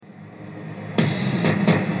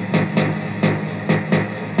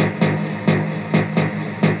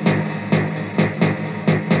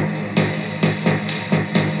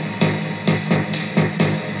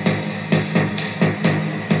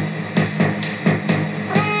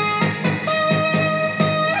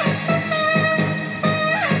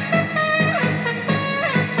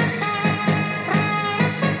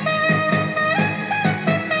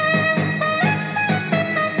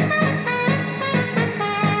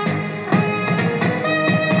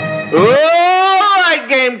All right,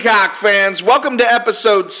 Gamecock fans, welcome to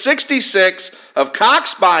episode 66 of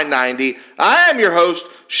Cox by 90. I am your host,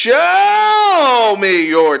 Show Me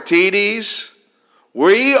Your TDs.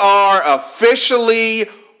 We are officially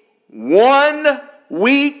 1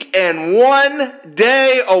 week and 1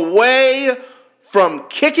 day away from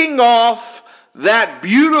kicking off that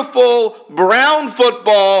beautiful brown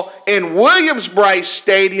football in Williams-Brice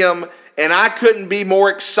Stadium, and I couldn't be more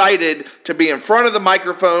excited to be in front of the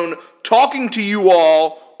microphone talking to you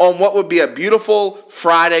all on what would be a beautiful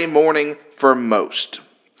Friday morning for most.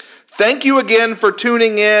 Thank you again for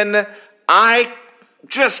tuning in. I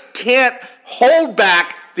just can't hold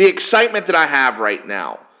back the excitement that I have right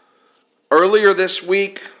now. Earlier this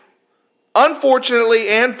week, unfortunately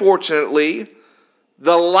and fortunately,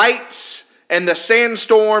 the lights and the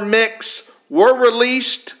sandstorm mix were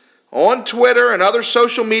released on Twitter and other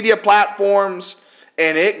social media platforms,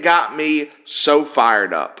 and it got me so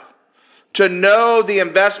fired up. To know the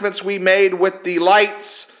investments we made with the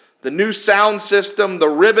lights, the new sound system, the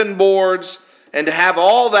ribbon boards, and to have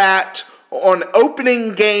all that on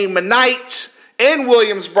opening game night in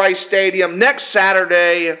Williams-Brice Stadium next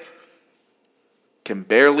Saturday, can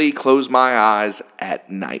barely close my eyes at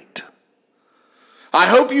night. I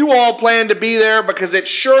hope you all plan to be there because it's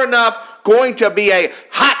sure enough going to be a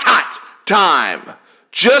hot time.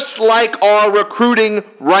 Just like our recruiting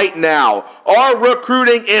right now. Our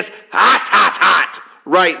recruiting is hot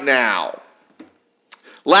right now.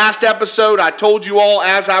 Last episode, I told you all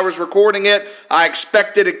as I was recording it, I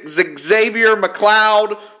expected Xavier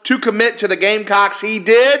McLeod to commit to the Gamecocks. He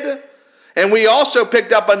did. And we also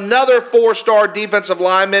picked up another 4-star defensive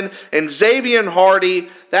lineman in Xavier Hardy.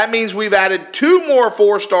 That means we've added 2 more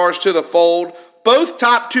 4-stars to the fold. Both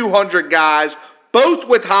top 200 guys, both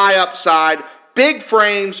with high upside, big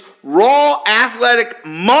frames, raw athletic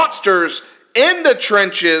monsters in the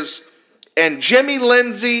trenches. And Jimmy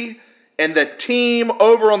Lindsey and the team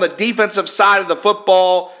over on the defensive side of the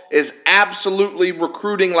football is absolutely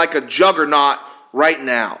recruiting like a juggernaut right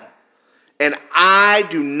now. And I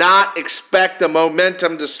do not expect the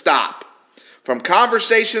momentum to stop. From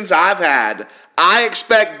conversations I've had, I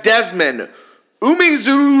expect Desmond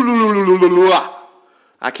Umizulululululua.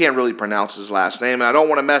 I can't really pronounce his last name, and I don't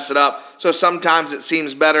want to mess it up, so sometimes it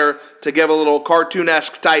seems better to give a little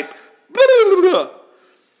cartoon-esque type.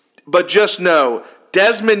 But just know,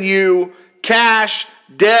 Desmond U, Cash,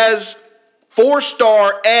 Dez,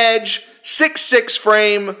 4-star edge, 6'6"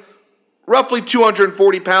 frame, roughly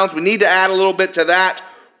 240 pounds. We need to add a little bit to that.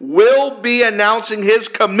 Will be announcing his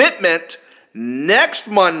commitment next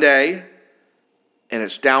Monday, and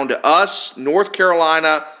it's down to us, North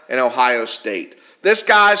Carolina, and Ohio State. This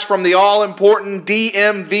guy's from the all-important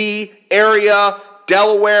DMV area,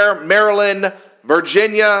 Delaware, Maryland,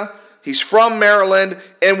 Virginia. He's from Maryland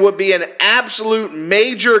and would be an absolute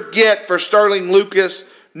major get for Sterling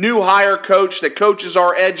Lucas, new hire coach that coaches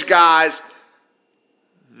our edge guys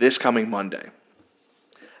this coming Monday.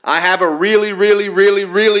 I have a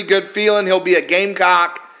really good feeling he'll be a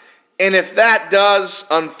Gamecock. And if that does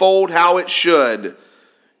unfold how it should,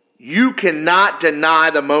 you cannot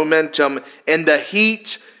deny the momentum and the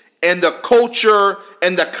heat and the culture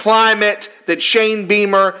and the climate that Shane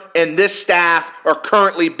Beamer and this staff are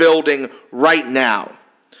currently building right now.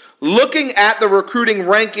 Looking at the recruiting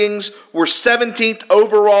rankings, we're 17th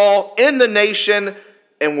overall in the nation,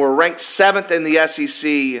 and we're ranked 7th in the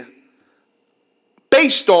SEC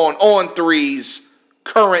based on On3's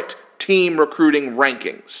current team recruiting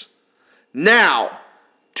rankings. Now,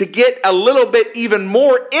 to get a little bit even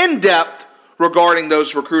more in-depth regarding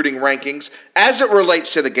those recruiting rankings as it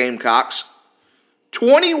relates to the Gamecocks,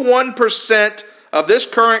 21% of this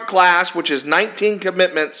current class, which is 19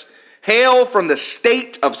 commitments, hail from the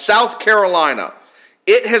state of South Carolina.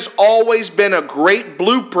 It has always been a great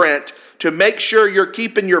blueprint to make sure you're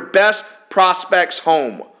keeping your best prospects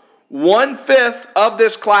home. 1/5 of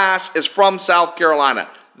this class is from South Carolina.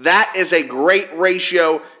 That is a great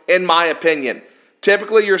ratio in my opinion.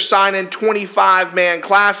 Typically, you're signing 25-man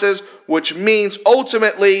classes, which means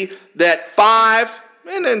ultimately that 5,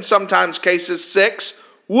 and in sometimes cases 6,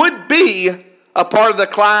 would be a part of the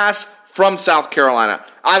class from South Carolina.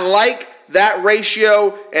 I like that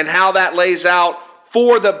ratio and how that lays out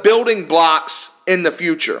for the building blocks in the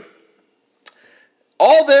future.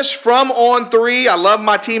 All this from On3. I love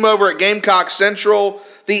my team over at Gamecock Central.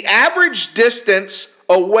 The average distance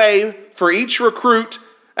away for each recruit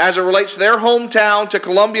as it relates to their hometown to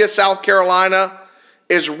Columbia, South Carolina,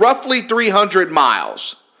 is roughly 300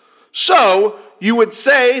 miles. So you would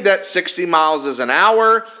say that 60 miles is an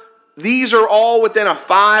hour. These are all within a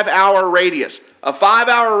 5-hour radius. A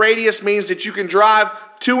 5-hour radius means that you can drive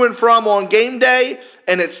to and from on game day,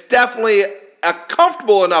 and it's definitely a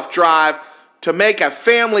comfortable enough drive to make a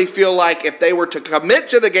family feel like if they were to commit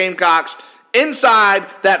to the Gamecocks inside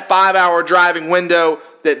that 5-hour driving window,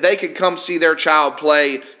 that they could come see their child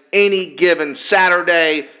play any given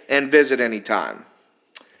Saturday and visit anytime.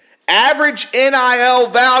 Average NIL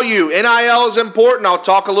value. NIL is important. I'll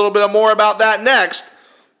talk a little bit more about that next.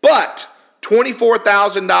 But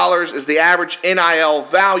 $24,000 is the average NIL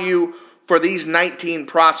value for these 19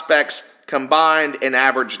 prospects combined and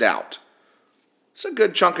averaged out. It's a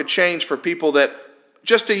good chunk of change for people that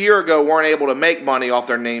just a year ago weren't able to make money off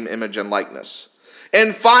their name, image, and likeness.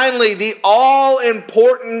 And finally, the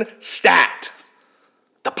all-important stat,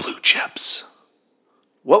 the blue chips.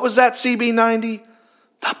 What was that, CB90?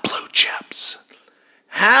 The blue chips.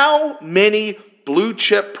 How many blue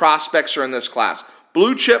chip prospects are in this class?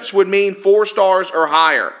 Blue chips would mean 4 stars or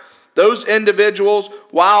higher. Those individuals,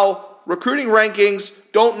 while recruiting rankings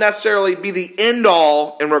don't necessarily be the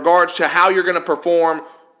end-all in regards to how you're going to perform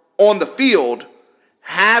on the field,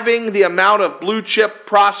 having the amount of blue chip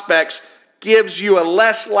prospects gives you a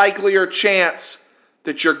less likelier chance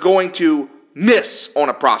that you're going to miss on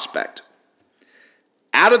a prospect.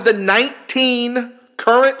 Out of the 19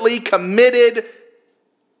 currently committed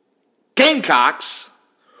Gamecocks,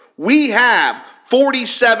 we have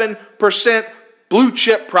 47% blue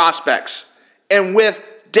chip prospects. And with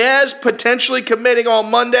Dez potentially committing on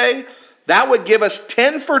Monday, that would give us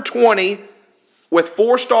 10 for 20 with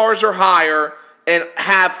 4 stars or higher and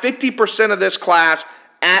have 50% of this class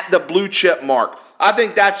at the blue chip mark. I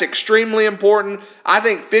think that's extremely important. I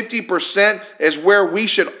think 50% is where we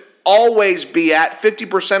should always be at,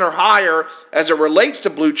 50% or higher as it relates to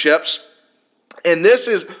blue chips. And this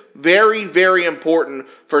is very, very important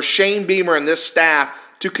for Shane Beamer and this staff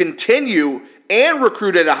to continue and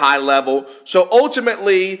recruit at a high level. So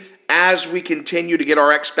ultimately, as we continue to get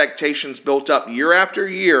our expectations built up year after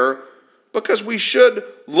year, because we should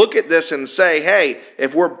look at this and say, hey,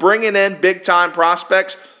 if we're bringing in big-time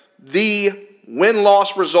prospects, the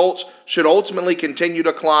win-loss results should ultimately continue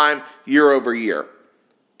to climb year over year.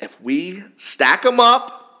 If we stack them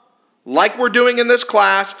up like we're doing in this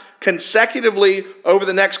class consecutively over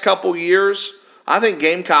the next couple years, I think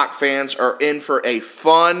Gamecock fans are in for a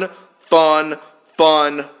fun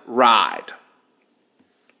ride.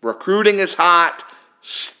 Recruiting is hot.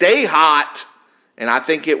 Stay hot. And I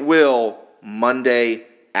think it will Monday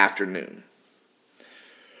afternoon.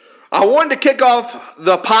 I wanted to kick off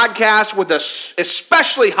the podcast with an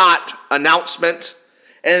especially hot announcement,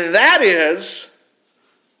 and that is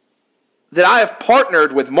that I have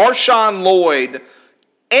partnered with Marshawn Lloyd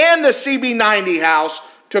and the CB90 House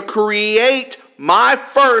to create my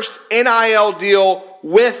first NIL deal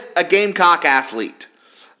with a Gamecock athlete.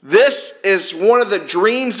 This is one of the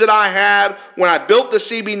dreams that I had when I built the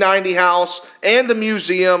CB90 House and the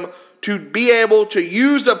museum, to be able to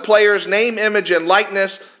use a player's name, image, and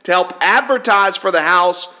likeness to help advertise for the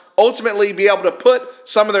house, ultimately be able to put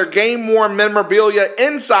some of their game-worn memorabilia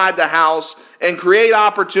inside the house and create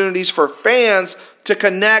opportunities for fans to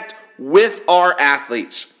connect with our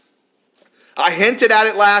athletes. I hinted at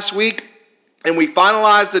it last week, and we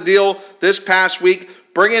finalized the deal this past week,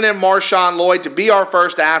 bringing in Marshawn Lloyd to be our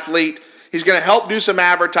first athlete. He's going to help do some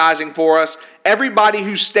advertising for us. Everybody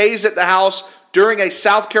who stays at the house during a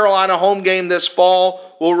South Carolina home game this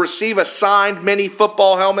fall will receive a signed mini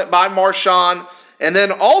football helmet by Marshawn. And then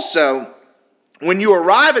also, when you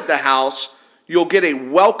arrive at the house, you'll get a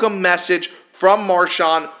welcome message from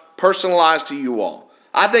Marshawn personalized to you all.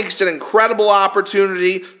 I think it's an incredible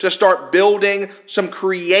opportunity to start building some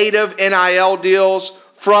creative NIL deals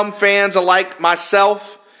from fans alike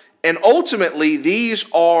myself. And ultimately, these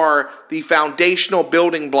are the foundational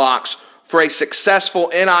building blocks for a successful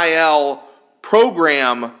NIL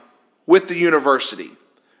program with the university.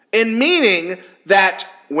 And meaning that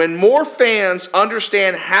when more fans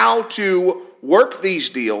understand how to work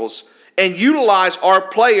these deals and utilize our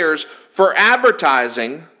players for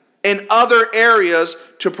advertising in other areas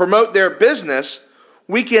to promote their business,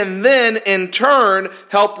 we can then in turn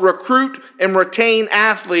help recruit and retain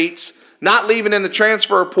athletes, not leaving in the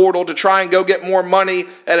transfer portal to try and go get more money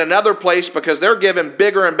at another place because they're given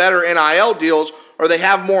bigger and better NIL deals or they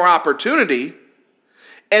have more opportunity.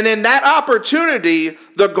 And in that opportunity,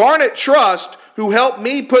 the Garnet Trust, who helped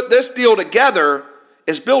me put this deal together,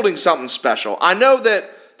 is building something special. I know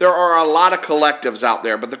that there are a lot of collectives out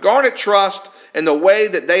there, but the Garnet Trust and the way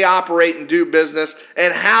that they operate and do business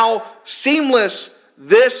and how seamless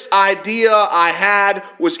this idea I had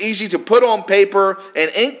was easy to put on paper and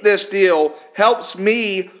ink this deal helps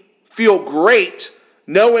me feel great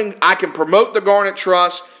knowing I can promote the Garnet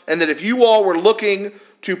Trust, and that if you all were looking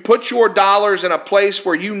to put your dollars in a place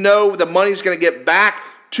where you know the money's going to get back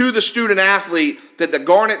to the student athlete, that the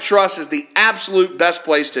Garnet Trust is the absolute best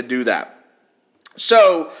place to do that.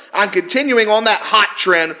 So I'm continuing on that hot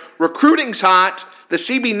trend. Recruiting's hot. The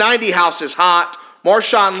CB90 house is hot.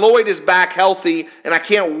 Marshawn Lloyd is back healthy, and I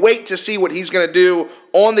can't wait to see what he's going to do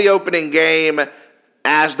on the opening game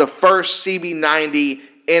as the first CB90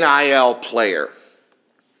 NIL player.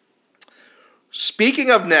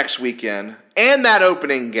 Speaking of next weekend and that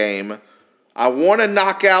opening game, I want to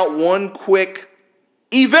knock out one quick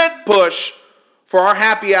event push for our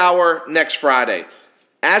happy hour next Friday.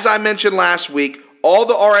 As I mentioned last week, all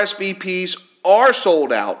the RSVPs are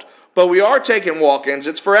sold out, but we are taking walk-ins.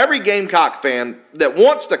 It's for every Gamecock fan that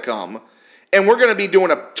wants to come, and we're going to be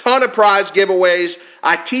doing a ton of prize giveaways.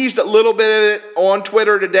 I teased a little bit of it on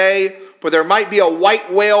Twitter today, but there might be a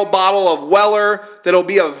White Whale bottle of Weller that'll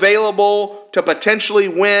be available to potentially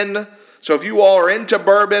win. So if you all are into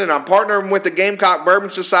bourbon, and I'm partnering with the Gamecock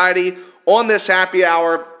Bourbon Society on this happy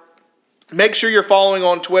hour, make sure you're following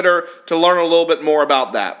on Twitter to learn a little bit more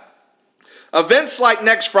about that. Events like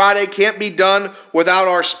next Friday can't be done without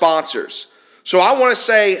our sponsors. So I want to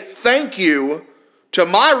say thank you to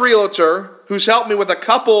my realtor who's helped me with a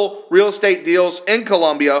couple real estate deals in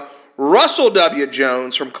Columbia, Russell W.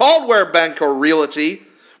 Jones from Caldwell Banker Realty.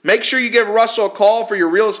 Make sure you give Russell a call for your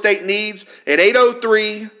real estate needs at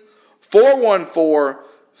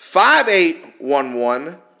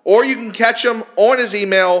 803-414-5811, or you can catch him on his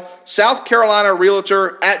email,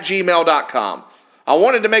 southcarolinarealtor@gmail.com. I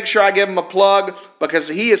wanted to make sure I give him a plug because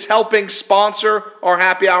he is helping sponsor our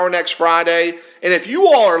happy hour next Friday. And if you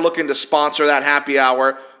all are looking to sponsor that happy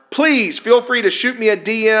hour, please feel free to shoot me a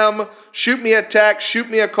DM, shoot me a text, shoot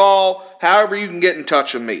me a call, however you can get in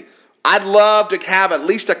touch with me. I'd love to have at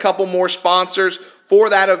least a couple more sponsors for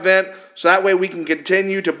that event, so that way we can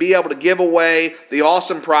continue to be able to give away the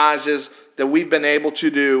awesome prizes that we've been able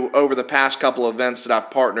to do over the past couple of events that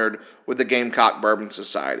I've partnered with the Gamecock Bourbon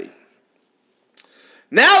Society.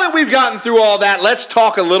 Now that we've gotten through all that, let's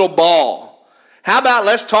talk a little ball. How about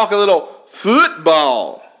let's talk a little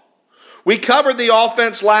football? We covered the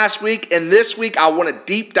offense last week, and this week I want to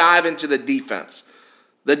deep dive into the defense.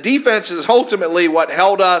 The defense is ultimately what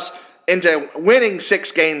held us into winning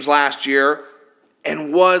 6 games last year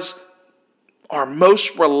and was our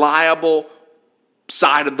most reliable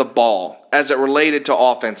side of the ball as it related to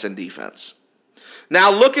offense and defense. Now,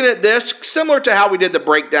 looking at this, similar to how we did the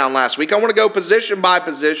breakdown last week, I want to go position by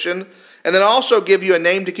position and then also give you a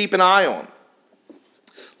name to keep an eye on.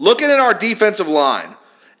 Looking at our defensive line,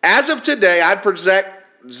 as of today, I'd project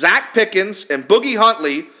Zach Pickens and Boogie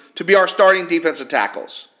Huntley to be our starting defensive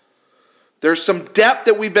tackles. There's some depth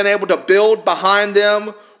that we've been able to build behind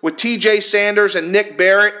them with TJ Sanders and Nick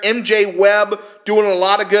Barrett, MJ Webb doing a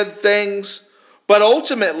lot of good things. But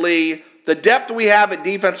ultimately, the depth we have at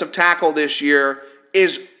defensive tackle this year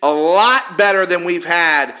is a lot better than we've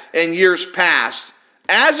had in years past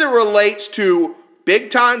as it relates to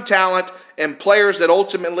big-time talent and players that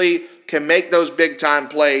ultimately can make those big-time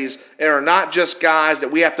plays and are not just guys that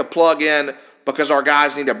we have to plug in because our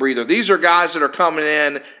guys need a breather. These are guys that are coming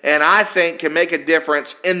in and I think can make a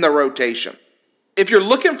difference in the rotation. If you're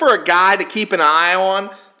looking for a guy to keep an eye on,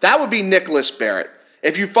 that would be Nicholas Barrett.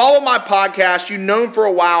 If you follow my podcast, you've known for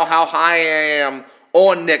a while how high I am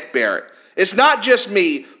on Nick Barrett. It's not just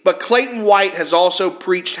me, but Clayton White has also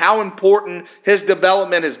preached how important his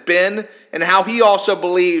development has been and how he also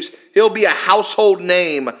believes he'll be a household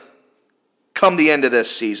name come the end of this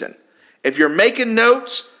season. If you're making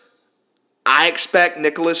notes, I expect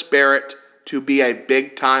Nicholas Barrett to be a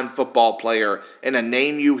big-time football player and a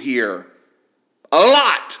name you hear a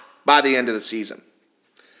lot by the end of the season.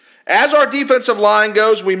 As our defensive line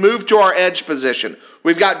goes, we move to our edge position.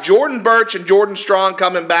 We've got Jordan Burch and Jordan Strong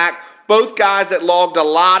coming back, both guys that logged a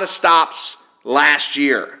lot of stops last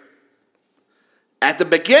year. At the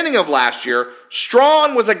beginning of last year,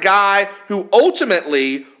 Strong was a guy who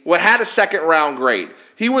ultimately had a second-round grade.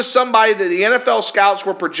 He was somebody that the NFL scouts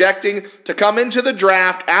were projecting to come into the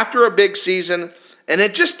draft after a big season, and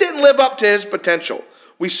it just didn't live up to his potential.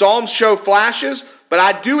 We saw him show flashes, but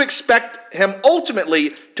I do expect him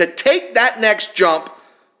ultimately to take that next jump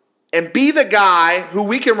and be the guy who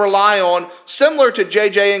we can rely on, similar to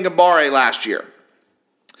J.J. Ngabare last year.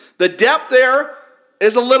 The depth there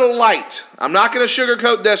is a little light. I'm not going to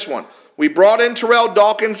sugarcoat this one. We brought in Terrell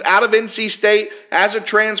Dawkins out of NC State as a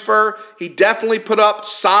transfer. He definitely put up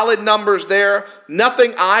solid numbers there.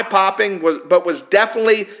 Nothing eye-popping, but was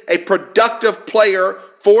definitely a productive player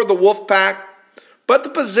for the Wolfpack. But the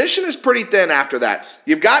position is pretty thin after that.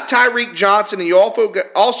 You've got Tyreek Johnson, and you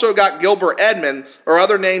also got Gilbert Edmond, or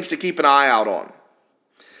other names to keep an eye out on.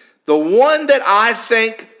 The one that I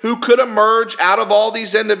think who could emerge out of all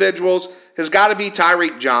these individuals has got to be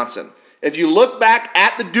Tyreek Johnson. If you look back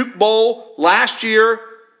at the Duke Bowl last year,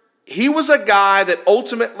 he was a guy that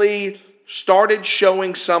ultimately started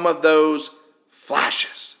showing some of those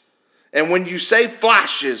flashes. And when you say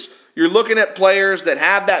flashes, you're looking at players that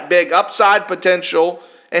have that big upside potential.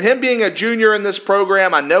 And him being a junior in this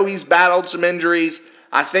program, I know he's battled some injuries.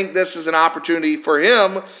 I think this is an opportunity for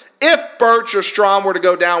him, if Birch or Strom were to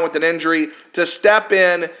go down with an injury, to step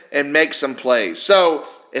in and make some plays. So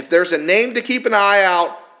if there's a name to keep an eye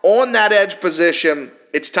out on that edge position,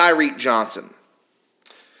 it's Tyreek Johnson.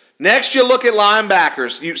 Next, you look at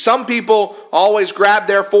linebackers. Some people always grab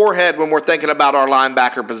their forehead when we're thinking about our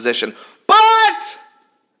linebacker position. But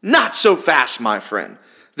not so fast, my friend.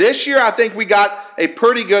 This year, I think we got a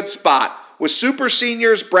pretty good spot. With super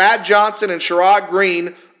seniors Brad Johnson and Sherrod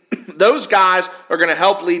Green, those guys are going to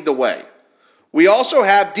help lead the way. We also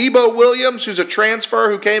have Debo Williams, who's a transfer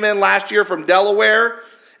who came in last year from Delaware,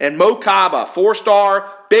 and Mo Kaba, 4-star,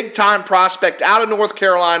 big-time prospect out of North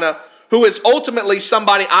Carolina, who is ultimately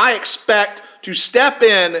somebody I expect to step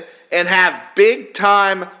in and have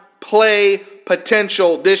big-time play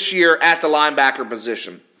potential this year at the linebacker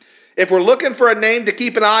position. If we're looking for a name to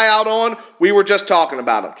keep an eye out on, we were just talking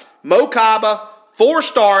about him. Mo Kaba,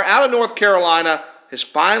 4-star out of North Carolina, has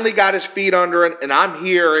finally got his feet under him, and I'm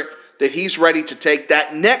hearing that he's ready to take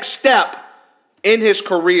that next step in his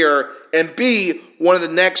career and be one of the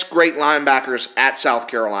next great linebackers at South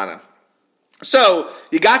Carolina. So,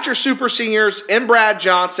 you got your super seniors in Brad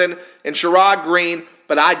Johnson and Sherrod Green,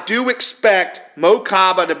 but I do expect Mo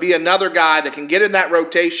Kaba to be another guy that can get in that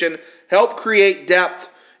rotation, help create depth,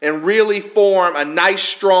 and really form a nice,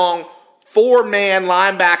 strong, 4-man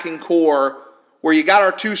linebacking core where you got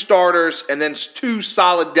our 2 starters and then 2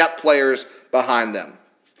 solid depth players behind them.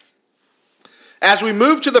 As we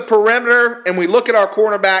move to the perimeter and we look at our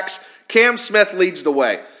cornerbacks, Cam Smith leads the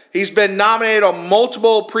way. He's been nominated on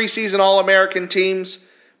multiple preseason All-American teams.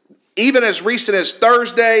 Even as recent as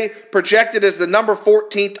Thursday, projected as the number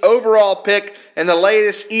 14th overall pick in the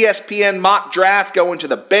latest ESPN mock draft going to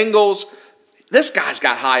the Bengals. This guy's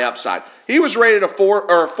got high upside. He was rated a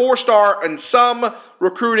 4-star in some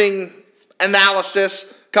recruiting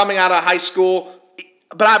analysis coming out of high school.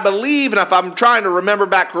 But I believe, and if I'm trying to remember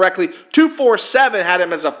back correctly, 247 had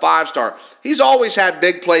him as a 5-star. He's always had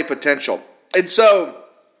big play potential. And so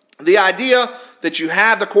the idea that you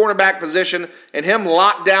have the cornerback position and him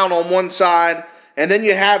locked down on one side, and then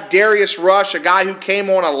you have Darius Rush, a guy who came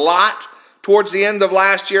on a lot towards the end of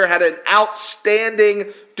last year, had an outstanding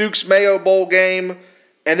Duke's Mayo Bowl game,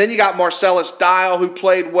 and then you got Marcellus Dial, who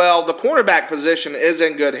played well. The cornerback position is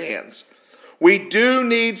in good hands. We do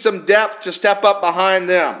need some depth to step up behind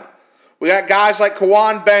them. We got guys like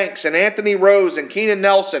Kawan Banks and Anthony Rose and Keenan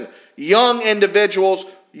Nelson, young individuals,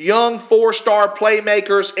 young 4-star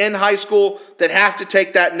playmakers in high school that have to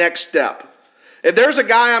take that next step. If there's a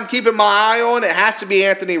guy I'm keeping my eye on, it has to be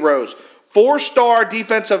Anthony Rose. 4-star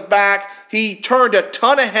defensive back. He turned a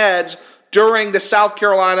ton of heads during the South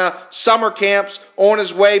Carolina summer camps on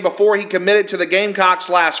his way before he committed to the Gamecocks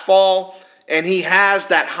last fall. And he has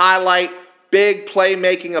that highlight, big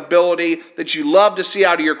playmaking ability that you love to see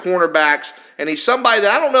out of your cornerbacks. And he's somebody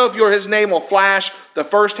that I don't know if his name will flash the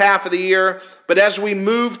first half of the year, but as we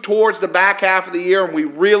move towards the back half of the year and we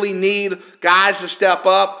really need guys to step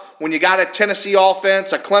up, when you got a Tennessee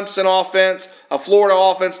offense, a Clemson offense, a Florida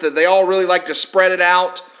offense that they all really like to spread it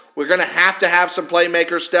out, we're going to have some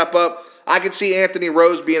playmakers step up. I could see Anthony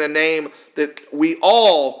Rose being a name that we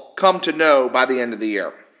all come to know by the end of the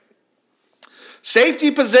year.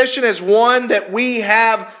 Safety position is one that we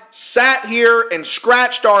have sat here and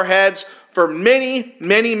scratched our heads for many,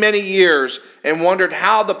 many, many years and wondered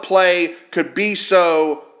how the play could be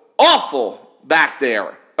so awful back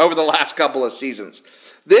there over the last couple of seasons.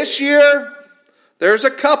 This year, there's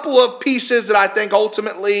a couple of pieces that I think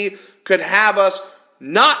ultimately could have us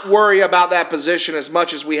not worry about that position as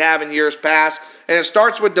much as we have in years past. And it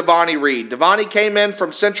starts with Devontae Reed. Devontae came in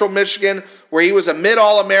from Central Michigan where he was a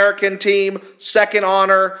mid-All-American team, second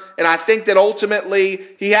honor. And I think that ultimately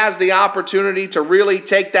he has the opportunity to really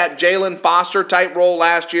take that Jalen Foster type role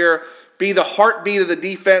last year, be the heartbeat of the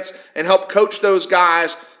defense, and help coach those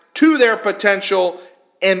guys to their potential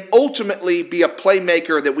and ultimately be a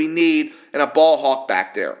playmaker that we need and a ball hawk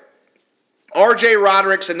back there. R.J.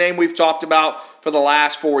 Roderick's a name we've talked about for the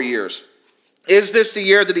last 4 years. Is this the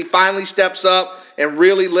year that he finally steps up and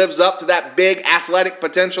really lives up to that big athletic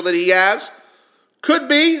potential that he has? Could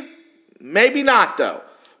be. Maybe not, though,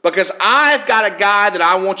 because I've got a guy that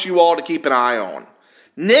I want you all to keep an eye on.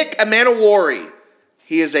 Nick Emmanwori.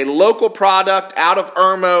 He is a local product out of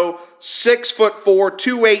Irmo, 6'4",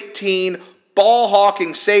 218,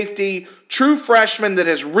 ball-hawking safety, true freshman that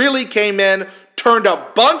has really came in, turned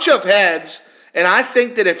a bunch of heads, and I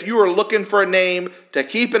think that if you are looking for a name to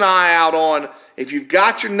keep an eye out on, if you've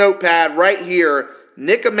got your notepad right here,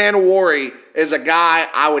 Nick Emmanwori is a guy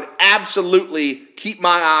I would absolutely keep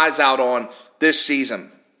my eyes out on this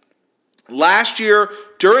season. Last year,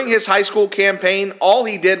 during his high school campaign, all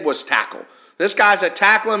he did was tackle. This guy's a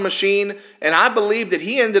tackling machine, and I believe that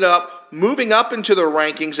he ended up moving up into the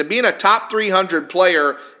rankings and being a top 300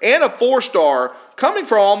 player and a 4-star, coming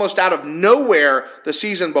from almost out of nowhere the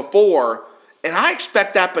season before. And I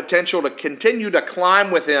expect that potential to continue to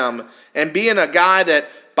climb with him and being a guy that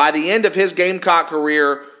by the end of his Gamecock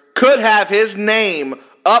career could have his name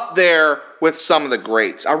up there with some of the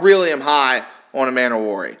greats. I really am high on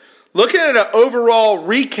Emmanwori. Looking at an overall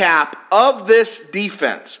recap of this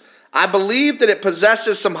defense, I believe that it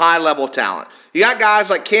possesses some high-level talent. You got guys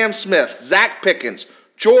like Cam Smith, Zach Pickens,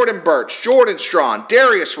 Jordan Birch, Jordan Strawn,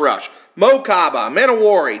 Darius Rush, Mo Kaba,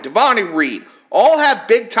 Emmanwori, Devontae Reed, all have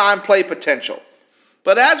big-time play potential.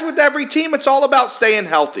 But as with every team, it's all about staying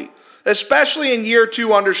healthy, especially in year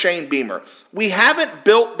 2 under Shane Beamer. We haven't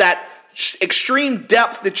built that extreme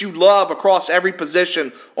depth that you love across every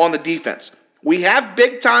position on the defense. We have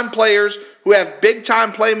big-time players who have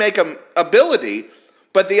big-time playmaking ability,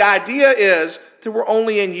 but the idea is that we're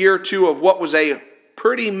only in year 2 of what was a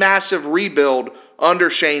pretty massive rebuild under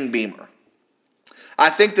Shane Beamer. I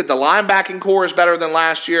think that the linebacking core is better than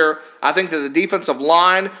last year. I think that the defensive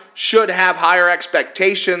line should have higher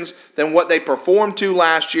expectations than what they performed to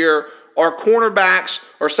last year. Our cornerbacks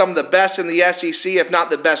are some of the best in the SEC, if not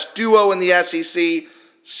the best duo in the SEC.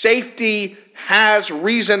 Safety has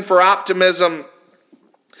reason for optimism.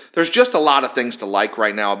 There's just a lot of things to like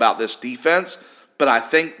right now about this defense, but I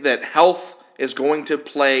think that health is going to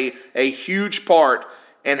play a huge part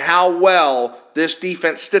in how well this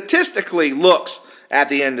defense statistically looks at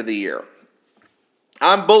the end of the year.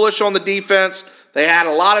 I'm bullish on the defense. They had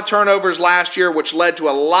a lot of turnovers last year, which led to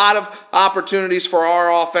a lot of opportunities for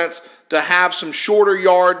our offense to have some shorter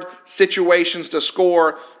yard situations to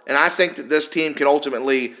score, and I think that this team can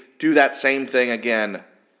ultimately do that same thing again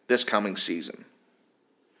this coming season.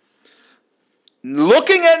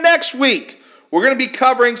 Looking at next week, we're going to be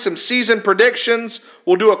covering some season predictions.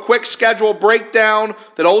 We'll do a quick schedule breakdown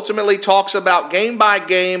that ultimately talks about game by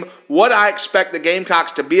game what I expect the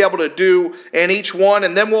Gamecocks to be able to do in each one,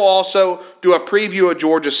 and then we'll also do a preview of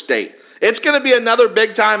Georgia State. It's going to be another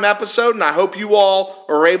big-time episode, and I hope you all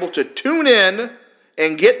are able to tune in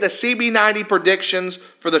and get the CB90 predictions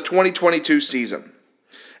for the 2022 season.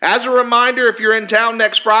 As a reminder, if you're in town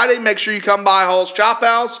next Friday, make sure you come by Hall's Chop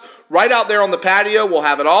House. Right out there on the patio, we'll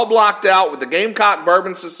have it all blocked out with the Gamecock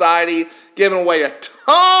Bourbon Society giving away a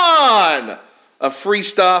ton of free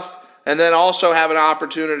stuff, and then also have an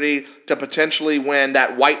opportunity to potentially win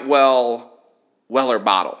that White Weller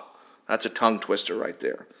bottle. That's a tongue twister right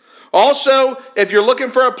there. Also, if you're looking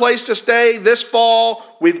for a place to stay this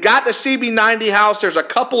fall, we've got the CB90 house. There's a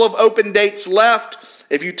couple of open dates left.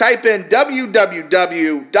 If you type in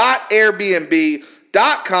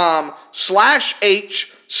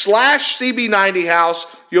www.airbnb.com/h/CB90 house,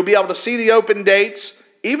 you'll be able to see the open dates,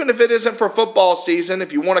 even if it isn't for football season.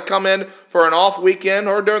 If you want to come in for an off weekend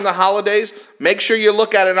or during the holidays, make sure you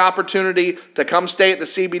look at an opportunity to come stay at the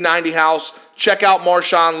CB90 house, check out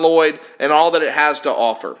Marshawn Lloyd and all that it has to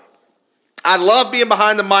offer. I love being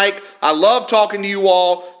behind the mic. I love talking to you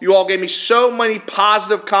all. You all gave me so many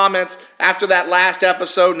positive comments after that last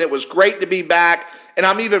episode, and it was great to be back. And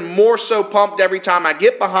I'm even more so pumped every time I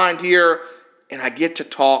get behind here and I get to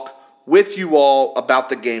talk with you all about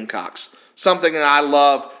the Gamecocks, something that I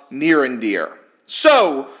love near and dear.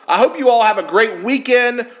 So, I hope you all have a great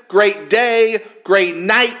weekend, great day, great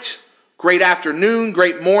night, great afternoon,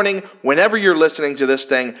 great morning. Whenever you're listening to this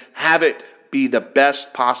thing, have it be the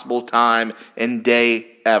best possible time and day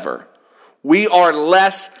ever. We are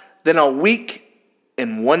less than a week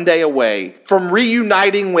and 1 day away from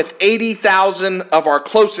reuniting with 80,000 of our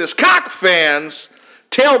closest Cock fans,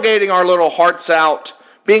 tailgating our little hearts out,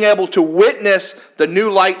 being able to witness the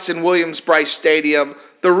new lights in Williams-Brice Stadium,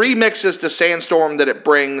 the remixes to Sandstorm that it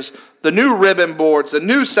brings, the new ribbon boards, the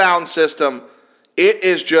new sound system. It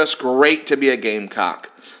is just great to be a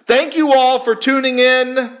Gamecock. Thank you all for tuning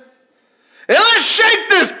in. And let's shake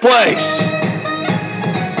this place!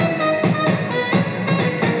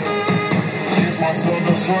 Here's my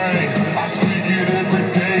southern slang. I speak it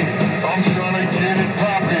every day. I'm trying to get it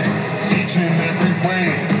poppin' each and every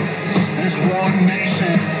way. one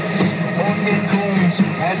nation. On the goons,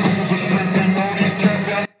 my goons are stripping